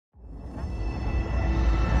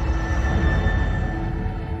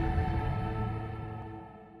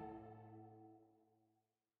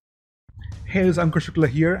Hey, this is Ankur Shukla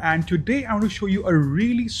here, and today I want to show you a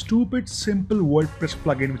really stupid, simple WordPress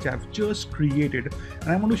plugin which I've just created, and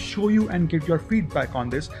I want to show you and get your feedback on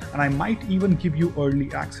this, and I might even give you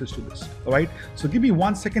early access to this. Alright, so give me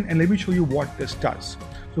 1 second and let me show you what this does.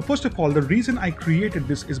 So first of all, the reason I created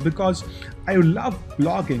this is because I love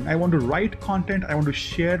blogging. I want to write content, I want to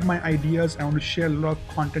share my ideas, I want to share a lot of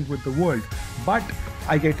content with the world, but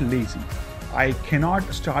I get lazy. I cannot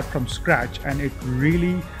start from scratch, and it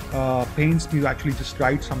really pains me to actually just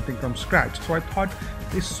write something from scratch. So I thought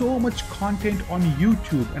there's so much content on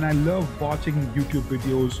YouTube, and I love watching YouTube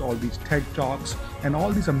videos, all these TED Talks, and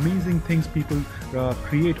all these amazing things people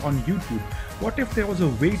create on YouTube. What if there was a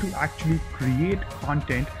way to actually create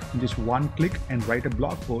content in just one click and write a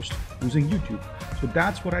blog post using YouTube? So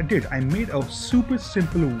that's what I did. I made a super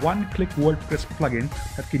simple one-click WordPress plugin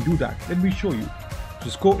that can do that. Let me show you.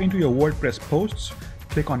 Just go into your WordPress posts,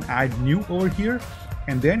 click on add new over here,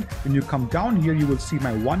 and then when you come down here, you will see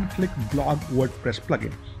my one-click blog WordPress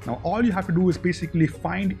plugin. Now all you have to do is basically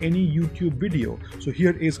find any YouTube video. So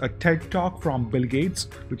here is a TED Talk from Bill Gates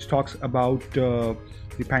which talks about the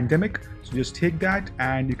pandemic. So just take that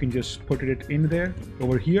and you can just put it in there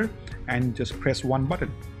over here and just press one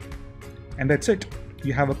button. And that's it.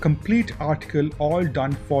 You have a complete article all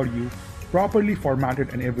done for you, properly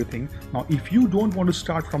formatted and everything. Now if you don't want to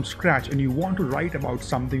start from scratch and you want to write about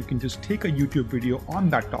something, you can just take a YouTube video on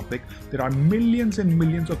that topic. There are millions and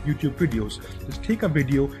millions of YouTube videos. Just take a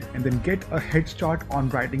video and then get a head start on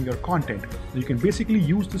writing your content. You can basically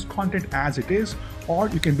use this content as it is, or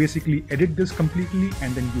you can basically edit this completely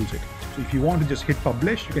and then use it. So if you want to just hit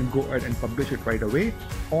publish, you can go ahead and publish it right away,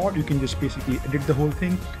 or you can just basically edit the whole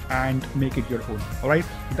thing and make it your own. Alright,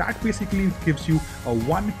 that basically gives you a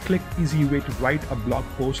one-click easy way to write a blog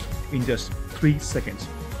post in just 3 seconds.